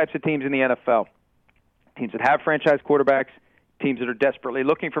 there's three types of teams in the NFL. Teams that have franchise quarterbacks, teams that are desperately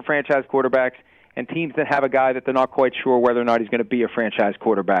looking for franchise quarterbacks, and teams that have a guy that they're not quite sure whether or not he's going to be a franchise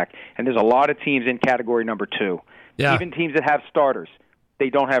quarterback. And there's a lot of teams in category number 2. Yeah. Even teams that have starters, they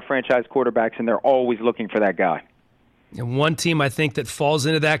don't have franchise quarterbacks, and they're always looking for that guy. And one team I think that falls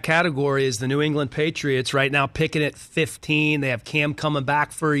into that category is the New England Patriots, right now picking at 15. They have Cam coming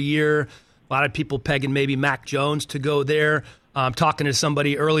back for a year. A lot of people pegging maybe Mac Jones to go there. Talking to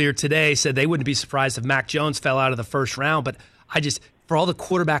somebody earlier today, said they wouldn't be surprised if Mac Jones fell out of the first round. But for all the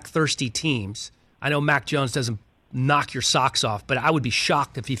quarterback-thirsty teams, I know Mac Jones doesn't knock your socks off, but I would be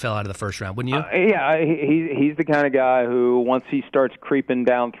shocked if he fell out of the first round, wouldn't you? Yeah, he's the kind of guy who, once he starts creeping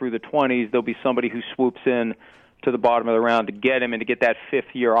down through the 20s, there'll be somebody who swoops in to the bottom of the round to get him and to get that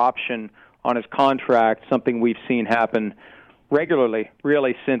fifth-year option on his contract, something we've seen happen regularly,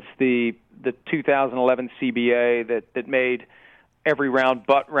 really, since the 2011 CBA that made every round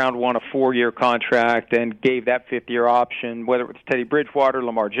but round one a 4-year contract and gave that fifth-year option, whether it's Teddy Bridgewater,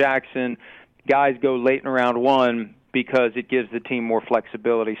 Lamar Jackson. Guys go late in round one because it gives the team more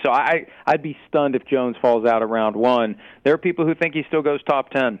flexibility. So I'd be stunned if Jones falls out of round one. There are people who think he still goes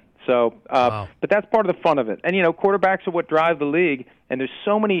top 10. So, wow. But that's part of the fun of it. And, quarterbacks are what drive the league, and there's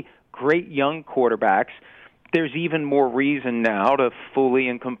so many great young quarterbacks. There's even more reason now to fully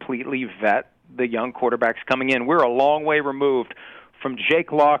and completely vet the young quarterbacks coming in. We're a long way removed from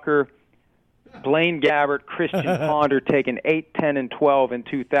Jake Locker, Blaine Gabbert, Christian Ponder taking 8, 10, and 12 in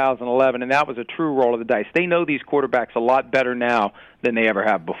 2011, and that was a true roll of the dice. They know these quarterbacks a lot better now than they ever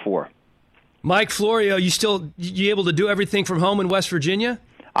have before. Mike Florio, you able to do everything from home in West Virginia?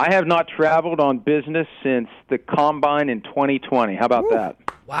 I have not traveled on business since the Combine in 2020. How about that?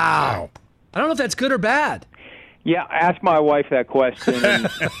 Wow. I don't know if that's good or bad. Yeah, ask my wife that question, and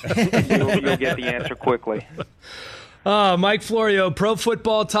you'll get the answer quickly. Mike Florio, Pro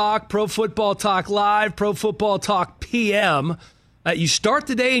Football Talk Live, Pro Football Talk PM. You start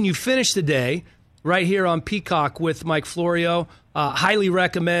the day and you finish the day right here on Peacock with Mike Florio. Highly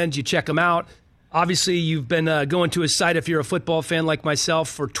recommend you check him out. Obviously, you've been going to his site if you're a football fan like myself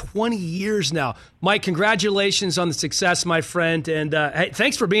for 20 years now. Mike, congratulations on the success, my friend, and hey,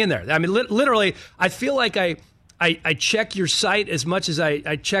 thanks for being there. I mean, literally, I feel like I check your site as much as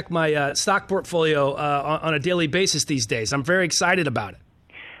I check my stock portfolio on a daily basis these days. I'm very excited about it.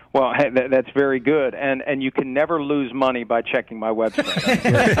 Well, hey, that's very good, and you can never lose money by checking my website.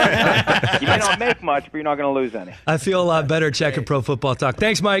 You may not make much, but you're not going to lose any. I feel a lot better checking Pro Football Talk.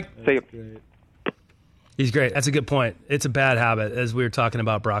 Thanks, Mike. See you. He's great. That's a good point. It's a bad habit, as we were talking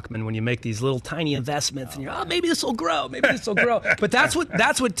about Brockman, when you make these little tiny investments and you're, maybe this will grow, But that's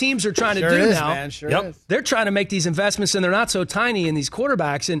what teams are trying to do now. Man. Sure is. They're trying to make these investments, and they're not so tiny in these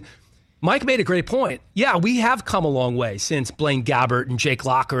quarterbacks. And Mike made a great point. Yeah, we have come a long way since Blaine Gabbert and Jake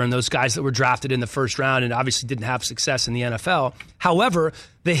Locker and those guys that were drafted in the first round and obviously didn't have success in the NFL. However,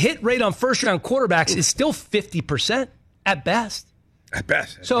 the hit rate on first-round quarterbacks is still 50% at best. At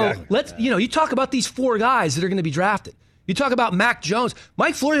best. So exactly. you talk about these 4 guys that are going to be drafted. You talk about Mac Jones.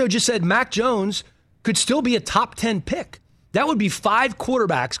 Mike Florio just said Mac Jones could still be a top 10 pick. That would be 5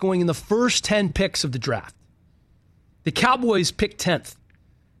 quarterbacks going in the first 10 picks of the draft. The Cowboys pick 10th.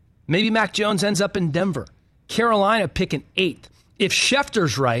 Maybe Mac Jones ends up in Denver. Carolina picking 8th. If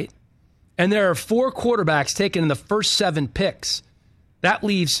Schefter's right, and there are 4 quarterbacks taken in the first 7 picks, that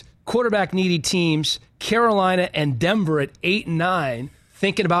leaves quarterback-needy teams, Carolina and Denver at 8 and 9,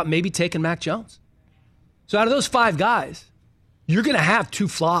 thinking about maybe taking Mac Jones. So out of those 5 guys, you're going to have 2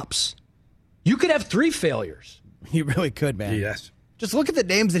 flops. You could have 3 failures. You really could, man. Yes. Just look at the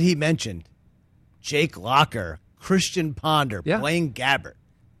names that he mentioned. Jake Locker, Christian Ponder, Yeah. Blaine Gabbert.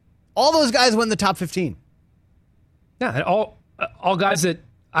 All those guys went in the top 15. Yeah, and all guys that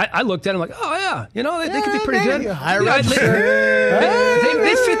I looked at, I'm like, oh, yeah, they could be pretty good. Higher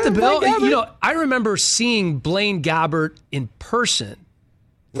They fit the bill. Blaine I remember seeing Blaine Gabbert in person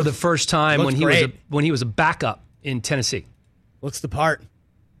for the first time when he was a backup in Tennessee. Looks the part.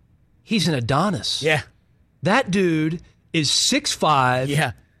 He's an Adonis. Yeah. That dude is 6'5",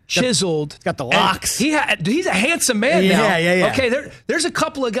 Yeah. chiseled. Got the locks. He's a handsome man now. Yeah. Okay, there's a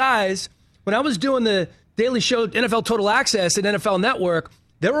couple of guys. When I was doing the Daily Show, NFL Total Access at NFL Network,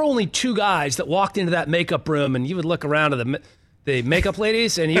 there were only 2 guys that walked into that makeup room, and you would look around at the makeup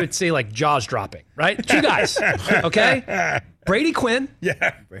ladies, and you would see, like, jaws dropping, right? 2 guys, okay? Brady Quinn,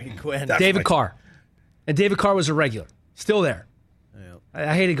 Brady Quinn. David Carr. And David Carr was a regular. Still there.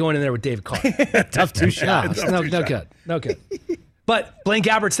 I hated going in there with David Carr. Tough two shots. No good. But Blaine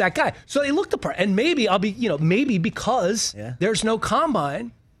Gabbert's that guy. So they looked the part. And maybe maybe because there's no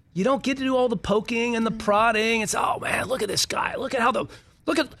combine, you don't get to do all the poking and the prodding. It's, oh man, look at this guy.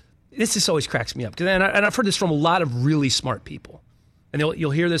 This just always cracks me up. And I've heard this from a lot of really smart people. And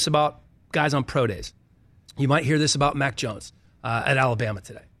you'll hear this about guys on pro days. You might hear this about Mac Jones at Alabama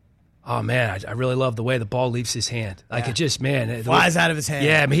today. Oh, man, I really love the way the ball leaves his hand. Like, it just, man. It flies out of his hand.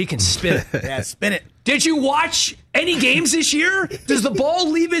 Yeah, I mean, he can spin it. Spin it. Did you watch any games this year? Does the ball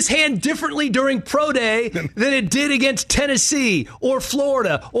leave his hand differently during pro day than it did against Tennessee or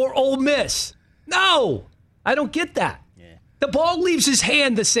Florida or Ole Miss? No, I don't get that. Yeah. The ball leaves his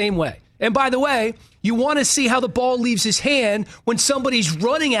hand the same way. And by the way, you want to see how the ball leaves his hand when somebody's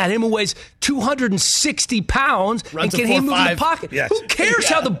running at him who weighs 260 pounds and can move in the pocket. Yes. Who cares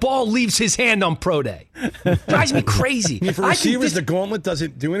how the ball leaves his hand on pro day? Drives me crazy. For receivers, the gauntlet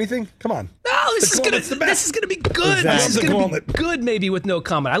doesn't do anything? Come on. No, this is gonna be good. Exactly. This is gonna be Gauntlet. good, maybe with no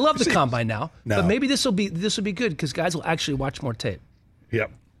combine. I love the combine now, No. but maybe this will be good because guys will actually watch more tape.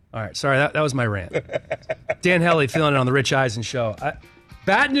 Yep. All right, sorry, that was my rant. Dan Hellie feeling it on the Rich Eisen show.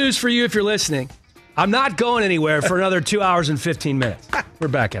 Bad news for you if you're listening. I'm not going anywhere for another 2 hours and 15 minutes. We're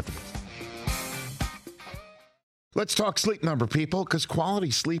back after this. Let's talk Sleep Number, people, because quality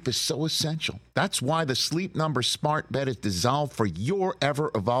sleep is so essential. That's why the Sleep Number smart bed is designed for your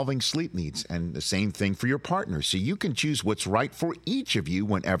ever-evolving sleep needs, and the same thing for your partner, so you can choose what's right for each of you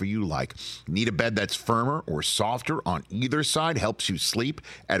whenever you like. Need a bed that's firmer or softer on either side, helps you sleep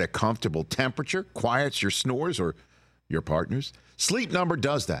at a comfortable temperature, quiets your snores or your partner's? Sleep Number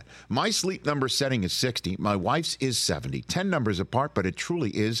does that. My Sleep Number setting is 60. My wife's is 70. 10 numbers apart, but it truly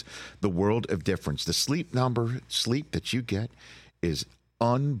is the world of difference. The Sleep Number sleep that you get is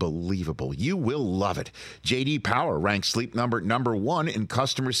unbelievable. You will love it. J.D. Power ranks Sleep Number number 1 in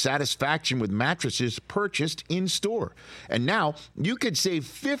customer satisfaction with mattresses purchased in store. And now you could save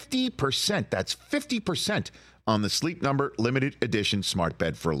 50%. That's 50% on the Sleep Number limited edition smart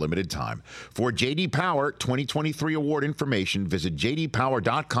bed for a limited time. For J.D. Power 2023 award information, visit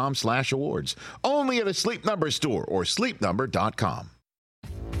jdpower.com/awards. Only at a Sleep Number store or sleepnumber.com.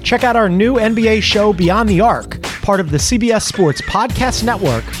 Check out our new NBA show, Beyond the Arc, part of the CBS Sports Podcast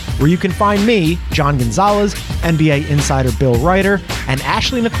Network, where you can find me, John Gonzalez, NBA insider Bill Ryder, and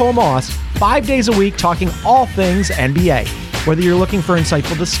Ashley Nicole Moss 5 days a week talking all things NBA. Whether you're looking for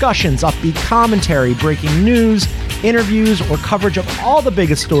insightful discussions, upbeat commentary, breaking news, interviews, or coverage of all the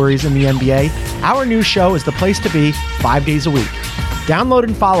biggest stories in the NBA, our new show is the place to be 5 days a week. Download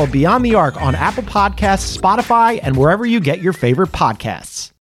and follow Beyond the Arc on Apple Podcasts, Spotify, and wherever you get your favorite podcasts.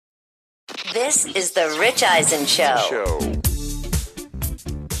 This is the Rich Eisen Show.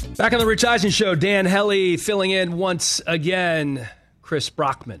 Back on the Rich Eisen show, Dan Hellie filling in once again. Chris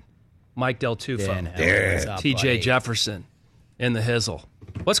Brockman, Mike Del Tufo, Dan Hellie, what's up, TJ buddy? Jefferson in the hizzle.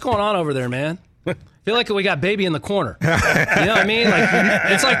 What's going on over there, man? Feel like we got baby in the corner. You know what I mean? Like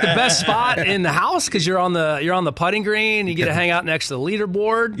it's like the best spot in the house because you're on the putting green. You get to hang out next to the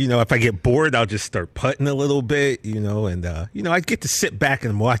leaderboard. You know, if I get bored, I'll just start putting a little bit. And I get to sit back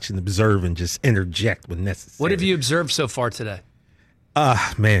and watch and observe and just interject when necessary. What have you observed so far today?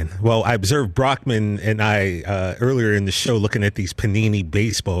 Man. Well, I observed Brockman and I earlier in the show looking at these Panini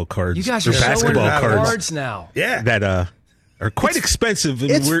baseball cards. You guys are so into cards now. Yeah. That are quite expensive,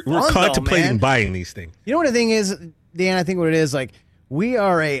 and it's we're fun, contemplating though, man. buying these things. You know what the thing is, Dan? I think what it is, like, we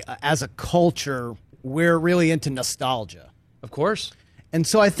are as a culture, we're really into nostalgia. Of course. And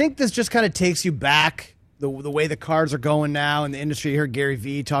so I think this just kind of takes you back, the way the cards are going now in the industry. You heard Gary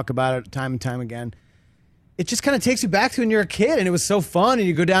Vee talk about it time and time again. It just kind of takes you back to when you're a kid, and it was so fun. And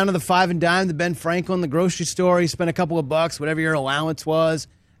you go down to the Five and Dime, the Ben Franklin, the grocery store. You spend a couple of bucks, whatever your allowance was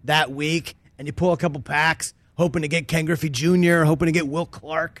that week, and you pull a couple packs, hoping to get Ken Griffey Jr., hoping to get Will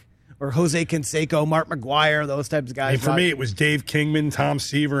Clark or Jose Canseco, Mark McGuire, those types of guys. And for me, it was Dave Kingman, Tom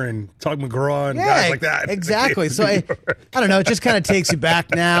Seaver, and Tug McGraw, and guys like that. Exactly. So I don't know. It just kind of takes you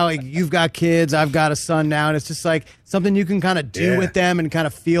back now. You've got kids. I've got a son now. And it's just like something you can kind of do with them and kind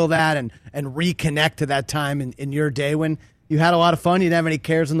of feel that and reconnect to that time in your day when you had a lot of fun. You didn't have any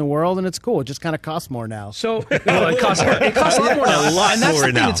cares in the world, and it's cool. It just kind of costs more now. So it costs a lot more now. A lot and that's more the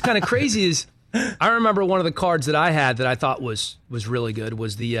thing now. that's kind of crazy is I remember one of the cards that I had that I thought was really good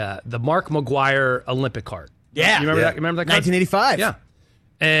was the Mark McGuire Olympic card. Yeah. You remember that? Remember that card? 1985. Yeah.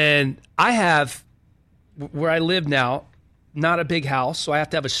 And I have, where I live now, not a big house, so I have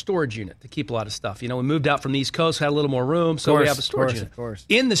to have a storage unit to keep a lot of stuff. We moved out from the East Coast, had a little more room, so we have a storage unit. Of course.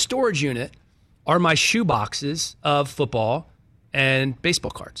 In the storage unit are my shoe boxes of football, and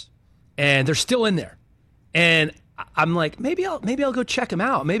baseball cards, and they're still in there. And I'm like, maybe I'll go check them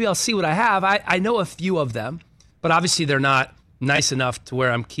out. Maybe I'll see what I have. I know a few of them, but obviously they're not nice enough to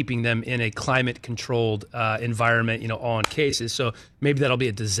where I'm keeping them in a climate-controlled environment, all in cases. So maybe that'll be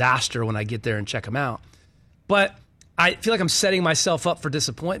a disaster when I get there and check them out. But I feel like I'm setting myself up for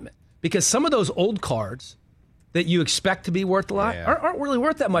disappointment because some of those old cards that you expect to be worth a lot aren't really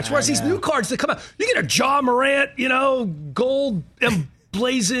worth that much. Whereas these new cards that come out, you get a Ja Morant, gold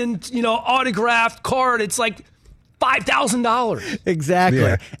emblazoned, autographed card. It's like $5,000. Exactly.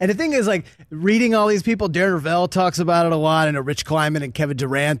 Yeah. And the thing is, like, reading all these people, Darren Ravel talks about it a lot, and Rich Kleiman and Kevin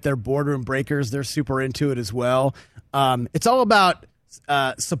Durant, they're boardroom breakers. They're super into it as well. It's all about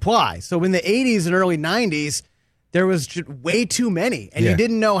supply. So in the 80s and early 90s, there was just way too many, and you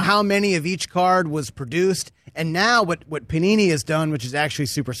didn't know how many of each card was produced. And now what Panini has done, which is actually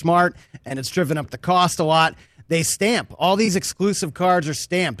super smart, and it's driven up the cost a lot, they stamp. All these exclusive cards are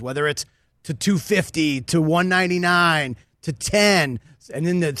stamped, whether it's to $250 to $199 to $10, and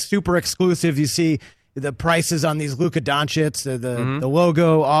then the super exclusive, you see the prices on these Luka Doncic, the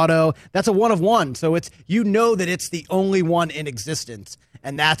logo auto. That's a one of one, so it's that it's the only one in existence,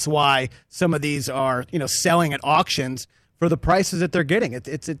 and that's why some of these are selling at auctions for the prices that they're getting.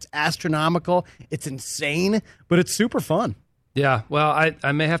 It's astronomical, it's insane, but it's super fun. Yeah, well,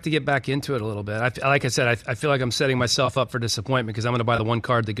 I may have to get back into it a little bit. Like I said, I feel like I'm setting myself up for disappointment because I'm going to buy the one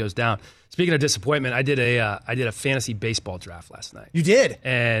card that goes down. Speaking of disappointment, I did a fantasy baseball draft last night. You did?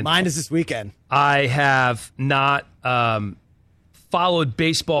 And mine is this weekend. I have not followed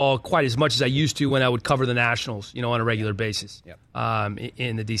baseball quite as much as I used to when I would cover the Nationals, on a regular basis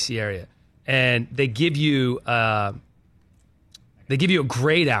in the D.C. area. And they give you a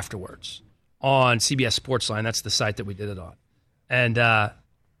grade afterwards on CBS Sportsline. That's the site that we did it on. And I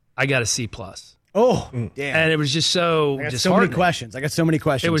got a C+. Oh, damn. And it was just so disheartening. I got so many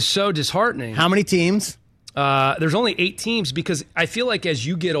questions. It was so disheartening. How many teams? There's only 8 teams because I feel like as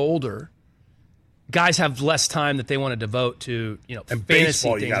you get older, guys have less time that they want to devote to, and fantasy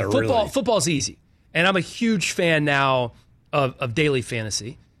baseball, things. Football's easy. And I'm a huge fan now of daily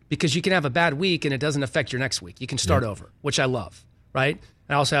fantasy because you can have a bad week and it doesn't affect your next week. You can start over, which I love, right?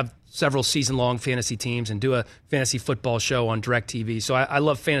 I also have several season-long fantasy teams and do a fantasy football show on DirecTV. So I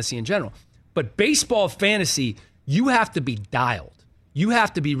love fantasy in general. But baseball fantasy, you have to be dialed. You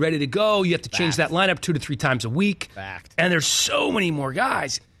have to be ready to go. You have to change that lineup 2 to 3 times a week. Fact. And there's so many more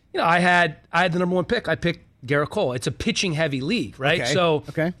guys. I had the number 1 pick. I picked Garrett Cole. It's a pitching-heavy league, right? Okay. So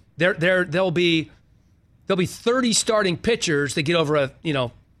there'll be 30 starting pitchers that get over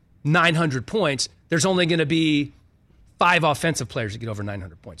 900 points. There's only going to be 5 offensive players that get over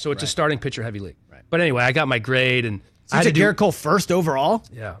 900 points. So it's a starting pitcher-heavy league. Right. But anyway, I got my grade. And so I had Garrett Cole first overall?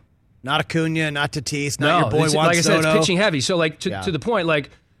 Yeah. Not Acuna, not Tatis, not your boy Juan Soto. Like I said, it's pitching-heavy. So to the point,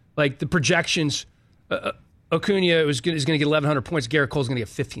 like the projections, Acuna is going to get 1,100 points. Garrett Cole's going to get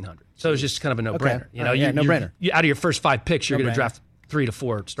 1,500. So it's just kind of a no-brainer. No-brainer. Out of your first 5 picks, you're going to draft 3 to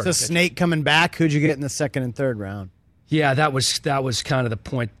 4 starting pitchers. So Snake coming back, who'd you get in the second and third round? Yeah, that was kind of the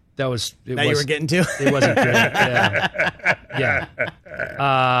point. You were getting to? It wasn't great. Yeah.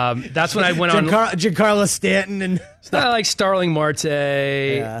 That's when I went on. Giancarlo Stanton and stuff. Like Starling Marte.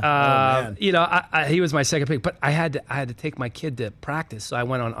 Yeah. He was my second pick, but I had to take my kid to practice, so I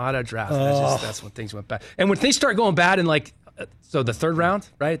went on auto draft. That's when things went bad. And when things start going bad in so the third round,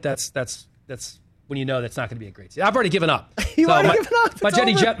 right? That's when that's not going to be a great season. I've already given up. You've already given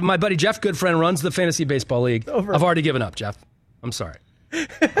up? My buddy Jeff Goodfriend runs the Fantasy Baseball League. I've already given up, Jeff. I'm sorry.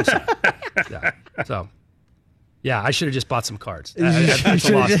 Yeah, I should have just bought some cards. Should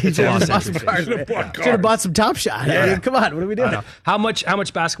have bought some Top Shot. Yeah. I mean, come on, what are we doing? How much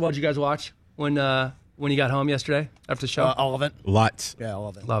basketball did you guys watch when you got home yesterday after the show? All of it. Lots. Yeah, all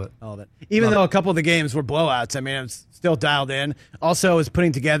of it. Love it. All of it. Even though a couple of the games were blowouts, I mean, I'm still dialed in. Also, I was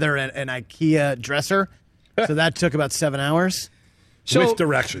putting together an Ikea dresser, so that took about 7 hours. So, with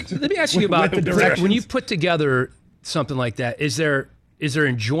directions. Let me ask you about when you put together something like that. Is there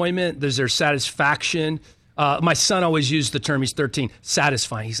enjoyment? Is there satisfaction? My son always used the term, he's 13,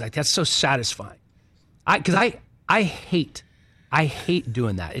 satisfying. He's like, that's so satisfying. Because I hate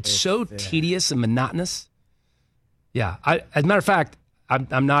doing that. It's so tedious and monotonous. Yeah. As a matter of fact,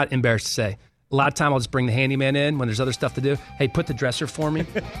 I'm not embarrassed to say, a lot of time I'll just bring the handyman in when there's other stuff to do. Hey, put the dresser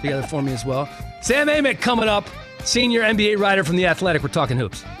together for me as well. Sam Amick coming up, senior NBA writer from The Athletic. We're talking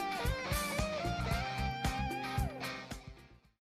hoops.